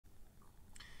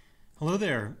Hello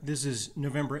there. This is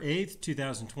November 8th,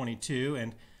 2022,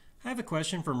 and I have a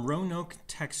question from Roanoke,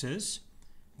 Texas.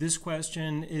 This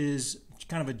question is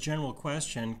kind of a general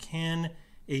question. Can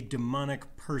a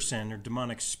demonic person or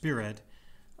demonic spirit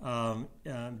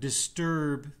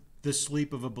disturb the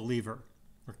sleep of a believer?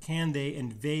 Or can they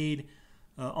invade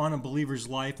on a believer's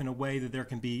life in a way that there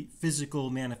can be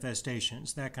physical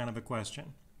manifestations? That kind of a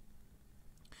question.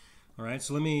 All right,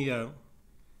 so let me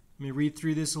read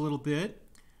through this a little bit.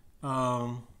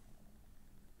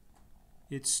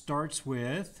 It starts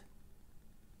with,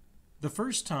 the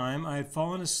first time I had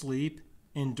fallen asleep,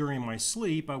 and during my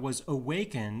sleep I was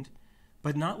awakened,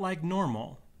 but not like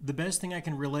normal. The best thing I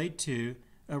can relate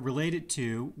it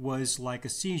to was like a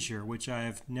seizure, which I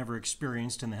have never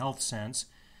experienced in the health sense.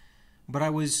 But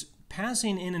I was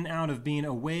passing in and out of being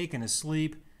awake and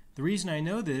asleep. The reason I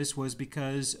know this was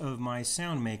because of my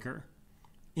sound maker.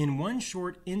 In one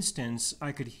short instance,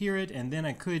 I could hear it, and then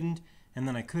I couldn't, and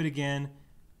then I could again.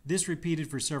 This repeated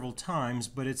for several times,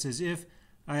 but it's as if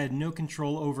I had no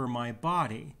control over my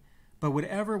body. But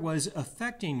whatever was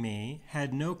affecting me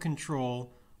had no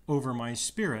control over my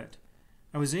spirit.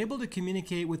 I was able to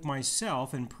communicate with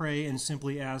myself and pray and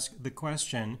simply ask the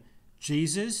question,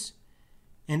 Jesus?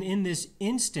 And in this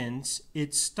instance,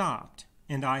 it stopped,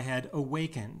 and I had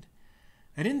awakened.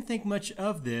 I didn't think much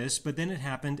of this, but then it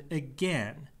happened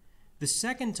again. The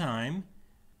second time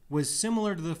was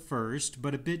similar to the first,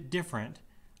 but a bit different.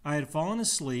 I had fallen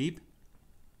asleep,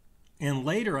 and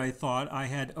later I thought I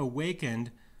had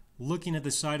awakened looking at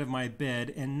the side of my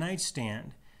bed and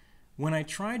nightstand. When I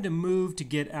tried to move to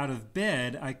get out of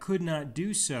bed, I could not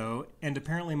do so, and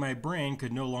apparently my brain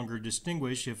could no longer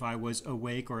distinguish if I was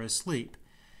awake or asleep.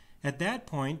 At that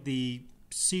point, the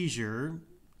seizure,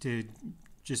 to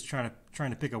just trying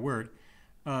to pick a word,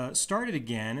 started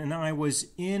again, and I was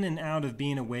in and out of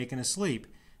being awake and asleep.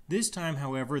 This time,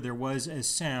 however, there was a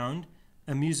sound,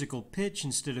 a musical pitch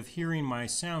instead of hearing my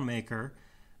sound maker.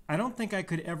 I don't think I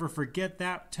could ever forget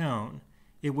that tone.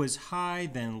 It was high,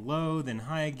 then low, then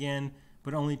high again,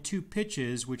 but only two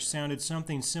pitches, which sounded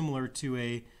something similar to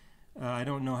a, I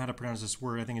don't know how to pronounce this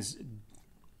word, I think it's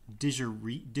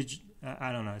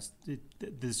I don't know,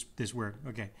 this word,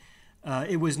 okay.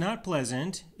 It was not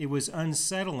pleasant. It was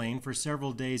unsettling for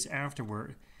several days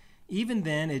afterward. Even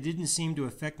then, it didn't seem to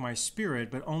affect my spirit,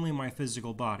 but only my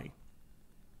physical body.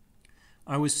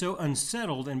 I was so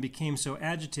unsettled and became so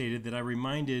agitated that I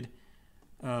reminded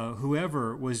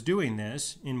whoever was doing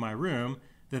this in my room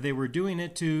that they were doing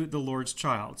it to the Lord's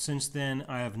child. Since then,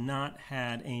 I have not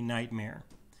had a nightmare.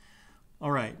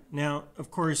 All right. Now,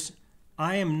 of course,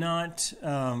 I am not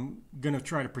going to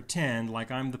try to pretend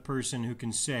like I'm the person who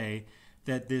can say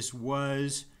that this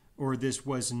was or this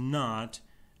was not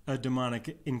a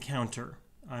demonic encounter.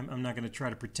 I'm not going to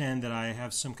try to pretend that I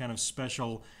have some kind of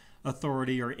special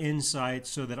authority or insight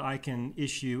so that I can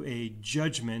issue a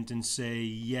judgment and say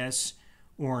yes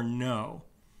or no.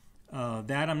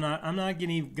 That I'm not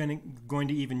going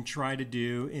to even try to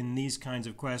do in these kinds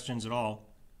of questions at all.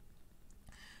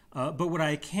 But what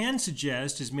I can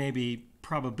suggest is maybe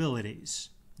probabilities.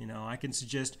 I can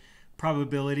suggest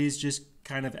probabilities just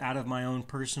kind of out of my own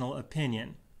personal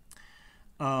opinion.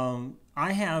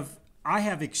 I have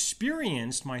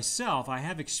experienced myself, I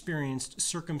have experienced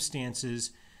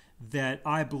circumstances that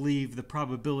I believe the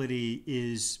probability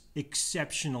is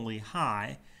exceptionally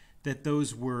high that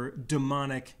those were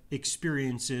demonic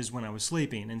experiences when I was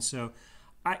sleeping. And so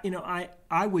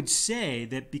I would say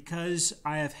that because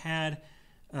I have had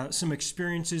some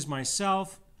experiences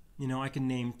myself, I can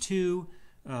name two,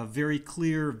 very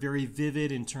clear, very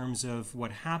vivid in terms of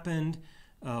what happened,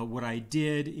 what I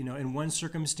did. In one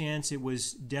circumstance, it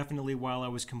was definitely while I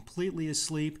was completely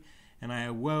asleep, and I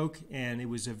awoke, and it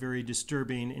was a very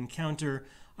disturbing encounter.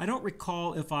 I don't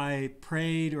recall if I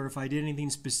prayed or if I did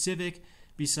anything specific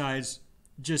besides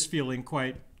just feeling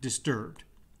quite disturbed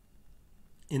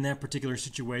in that particular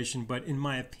situation. But in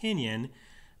my opinion,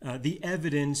 the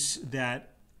evidence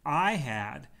that I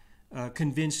had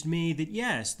convinced me that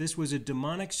yes, this was a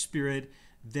demonic spirit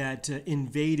that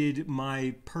invaded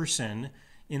my person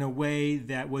in a way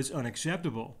that was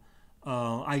unacceptable.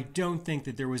 I don't think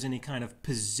that there was any kind of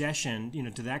possession,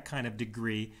 to that kind of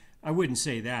degree. I wouldn't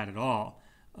say that at all.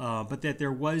 But that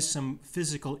there was some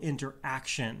physical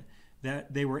interaction,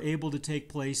 that they were able to take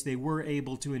place. They were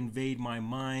able to invade my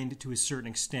mind to a certain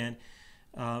extent.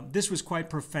 This was quite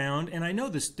profound, and I know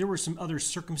there were some other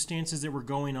circumstances that were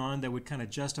going on that would kind of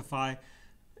justify,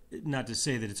 not to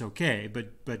say that it's okay,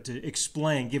 but to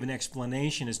explain, give an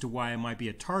explanation as to why I might be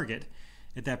a target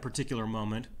at that particular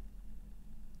moment.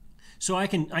 So I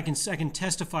can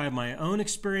testify of my own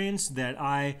experience that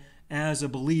I as a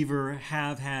believer,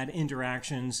 have had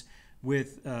interactions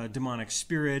with demonic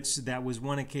spirits. That was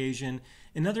one occasion.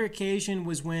 Another occasion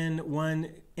was when one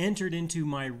entered into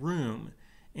my room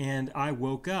and I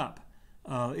woke up.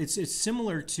 It's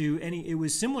similar to it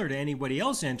was similar to anybody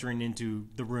else entering into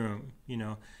the room.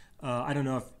 I don't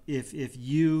know if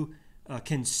you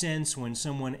can sense when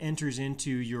someone enters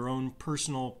into your own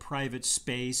personal private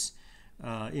space.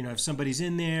 If somebody's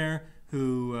in there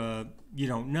who you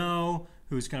don't know,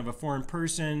 who's kind of a foreign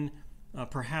person,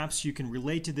 perhaps you can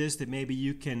relate to this, that maybe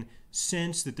you can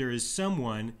sense that there is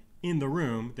someone in the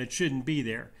room that shouldn't be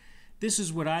there. This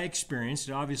is what I experienced.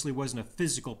 It obviously wasn't a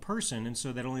physical person, and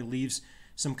so that only leaves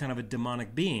some kind of a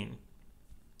demonic being.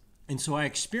 And so I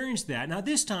experienced that. Now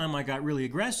this time I got really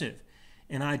aggressive,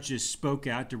 and I just spoke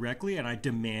out directly, and I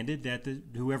demanded that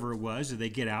whoever it was, that they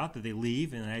get out, that they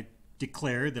leave, and I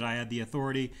declared that I had the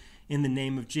authority in the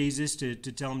name of Jesus to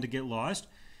tell them to get lost.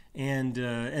 And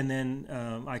then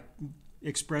I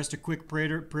expressed a quick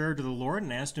prayer to the Lord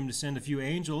and asked him to send a few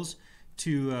angels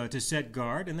to set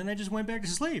guard, and then I just went back to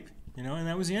sleep, and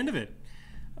that was the end of it.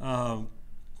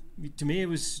 To me, it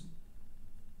was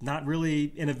not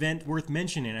really an event worth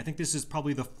mentioning. I think this is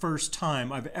probably the first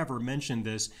time I've ever mentioned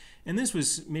this, and this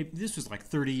was like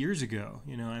 30 years ago.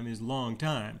 It's a long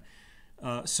time.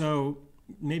 So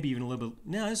maybe even a little bit.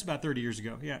 No, it's about 30 years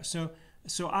ago. Yeah. So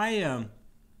I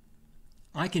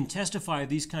can testify of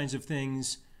these kinds of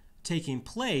things taking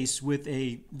place with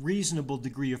a reasonable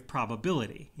degree of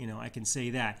probability. I can say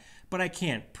that, but I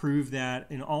can't prove that.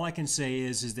 And all I can say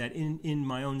is that in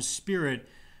my own spirit,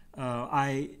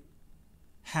 I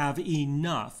have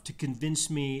enough to convince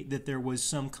me that there was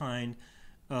some kind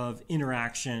of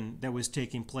interaction that was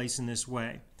taking place in this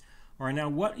way. All right, now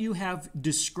what you have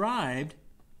described,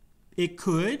 it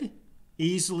could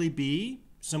easily be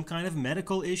some kind of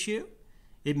medical issue.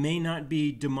 It may not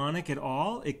be demonic at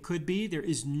all. It could be. There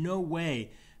is no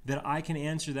way that I can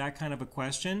answer that kind of a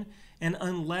question. And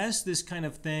unless this kind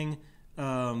of thing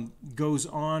goes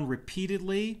on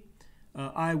repeatedly,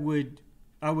 I would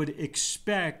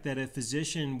expect that a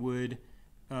physician would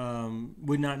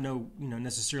not know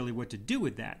necessarily what to do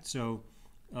with that. So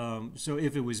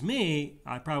if it was me,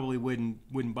 I probably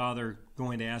wouldn't bother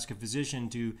going to ask a physician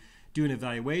to do an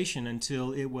evaluation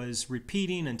until it was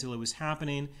repeating, until it was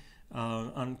happening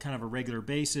on kind of a regular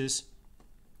basis.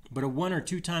 But a 1 or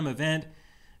 2 time event,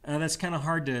 that's kind of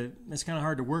hard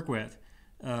to work with.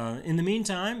 In the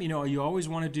meantime, you always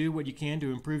want to do what you can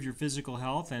to improve your physical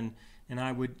health, and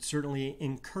I would certainly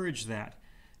encourage that.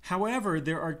 However,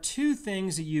 there are 2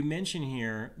 things that you mention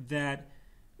here that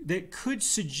could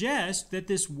suggest that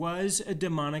this was a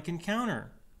demonic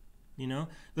encounter.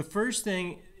 The first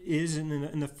thing is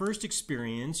in the first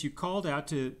experience, you called out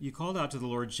to the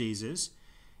Lord Jesus,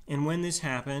 and when this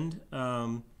happened,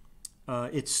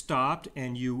 it stopped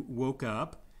and you woke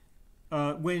up.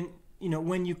 When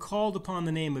you called upon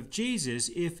the name of Jesus,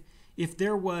 if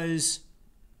there was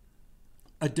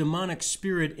a demonic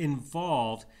spirit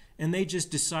involved and they just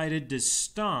decided to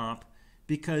stop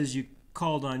because you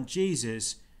called on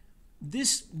Jesus,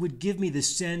 this would give me the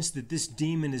sense that this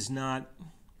demon is not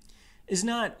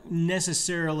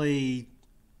necessarily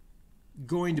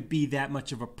going to be that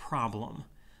much of a problem.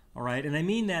 All right, and I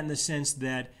mean that in the sense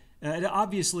that it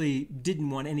obviously didn't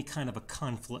want any kind of a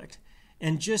conflict.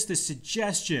 And just the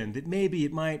suggestion that maybe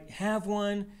it might have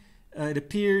one, it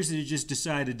appears that it just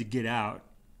decided to get out.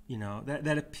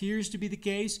 That appears to be the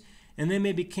case. And then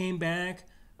maybe came back.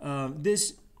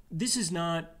 This is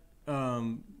not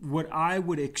what I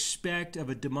would expect of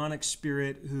a demonic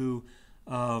spirit who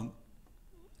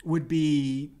would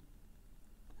be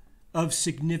of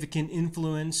significant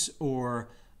influence or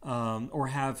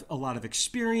have a lot of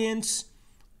experience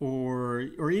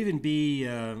or even be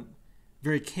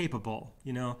very capable.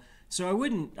 So I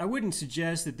wouldn't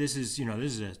suggest that this is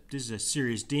a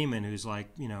serious demon who's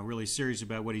really serious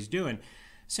about what he's doing.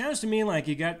 Sounds to me like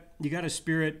you got a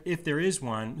spirit, if there is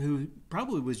one, who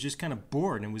probably was just kind of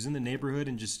bored and was in the neighborhood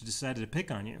and just decided to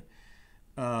pick on you.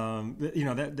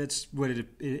 That's what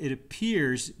it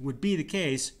appears would be the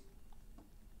case.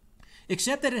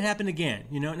 Except that it happened again.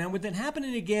 Now with that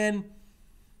happening again,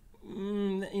 I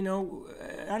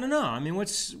don't know. I mean,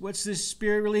 what's this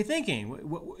spirit really thinking?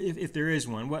 If there is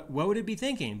one, what would it be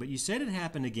thinking? But you said it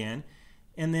happened again,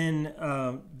 and then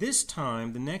this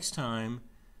time, the next time,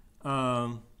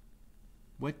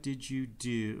 what did you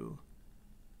do?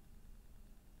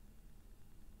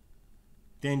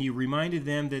 Then you reminded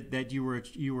them that you were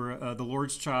the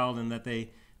Lord's child, and that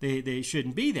they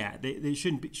shouldn't be that. They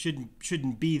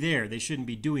shouldn't be there. They shouldn't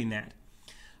be doing that.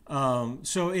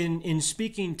 So in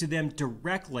speaking to them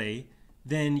directly,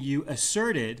 then you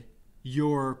asserted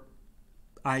your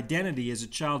identity as a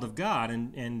child of God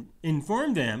and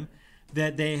informed them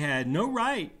that they had no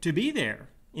right to be there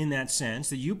in that sense,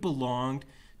 that you belonged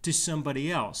to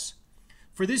somebody else.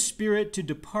 For this spirit to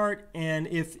depart, and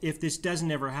if this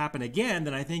doesn't ever happen again,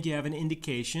 then I think you have an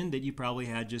indication that you probably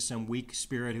had just some weak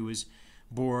spirit who was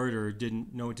bored or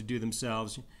didn't know what to do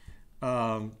themselves.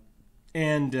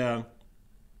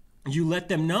 You let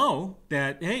them know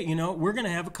that, hey, we're going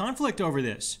to have a conflict over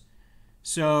this.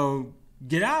 So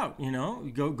get out,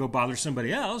 go bother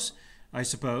somebody else, I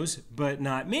suppose, but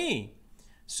not me.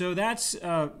 So that's,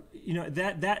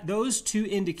 those two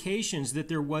indications that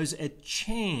there was a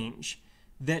change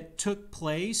that took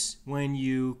place when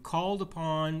you called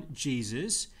upon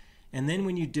Jesus, and then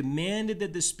when you demanded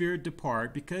that the Spirit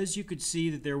depart, because you could see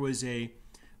that there was a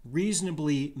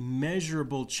reasonably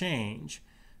measurable change.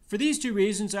 For these two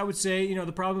reasons, I would say,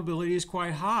 the probability is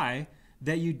quite high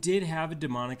that you did have a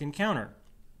demonic encounter.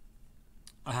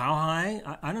 How high?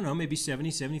 I don't know, maybe 70,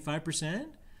 75%,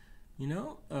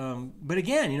 But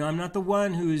again, I'm not the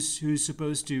one who's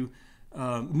supposed to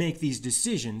make these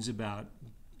decisions about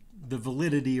the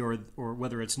validity or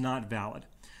whether it's not valid.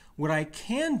 What I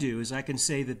can do is I can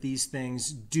say that these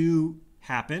things do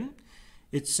happen.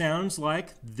 It sounds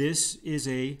like this is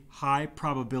a high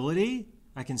probability.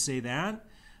 I can say that.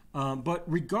 But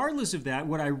regardless of that,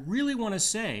 what I really want to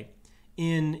say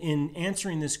in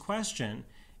answering this question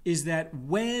is that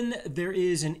when there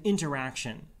is an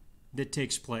interaction that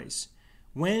takes place,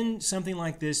 when something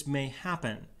like this may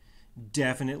happen,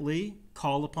 definitely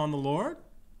call upon the Lord.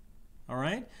 All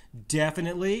right?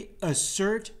 Definitely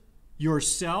assert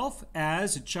yourself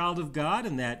as a child of God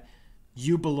and that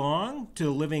you belong to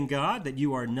the living God, that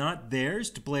you are not theirs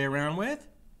to play around with.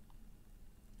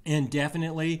 And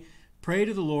definitely pray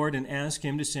to the Lord and ask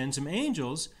Him to send some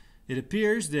angels. It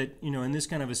appears that, in this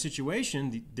kind of a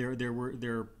situation, there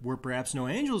were perhaps no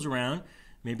angels around.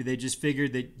 Maybe they just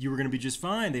figured that you were going to be just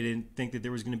fine. They didn't think that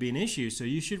there was going to be an issue. So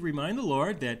you should remind the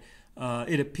Lord that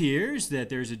it appears that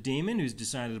there's a demon who's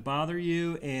decided to bother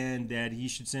you and that He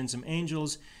should send some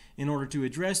angels in order to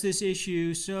address this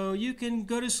issue so you can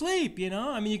go to sleep, you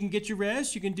can get your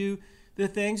rest. You can do the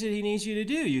things that He needs you to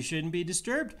do. You shouldn't be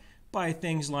disturbed by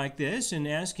things like this, and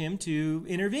ask Him to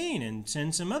intervene and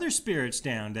send some other spirits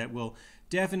down that will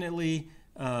definitely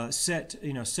set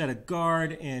a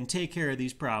guard and take care of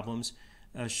these problems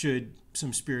should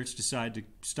some spirits decide to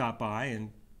stop by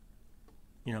and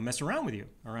mess around with you.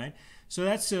 All right. So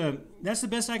that's the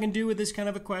best I can do with this kind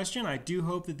of a question. I do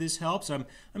hope that this helps. I'm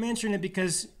answering it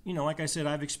because, like I said,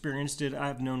 I've experienced it.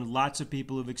 I've known lots of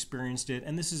people who've experienced it,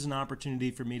 and this is an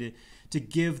opportunity for me to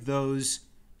give those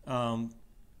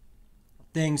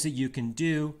things that you can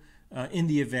do in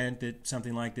the event that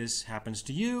something like this happens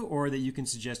to you, or that you can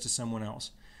suggest to someone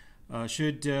else.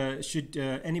 Should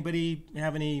anybody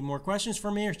have any more questions for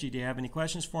me, or should you have any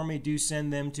questions for me, do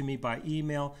send them to me by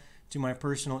email to my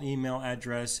personal email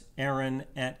address,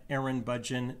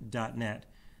 aaron@aaronbudgen.net.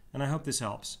 And I hope this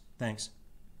helps. Thanks.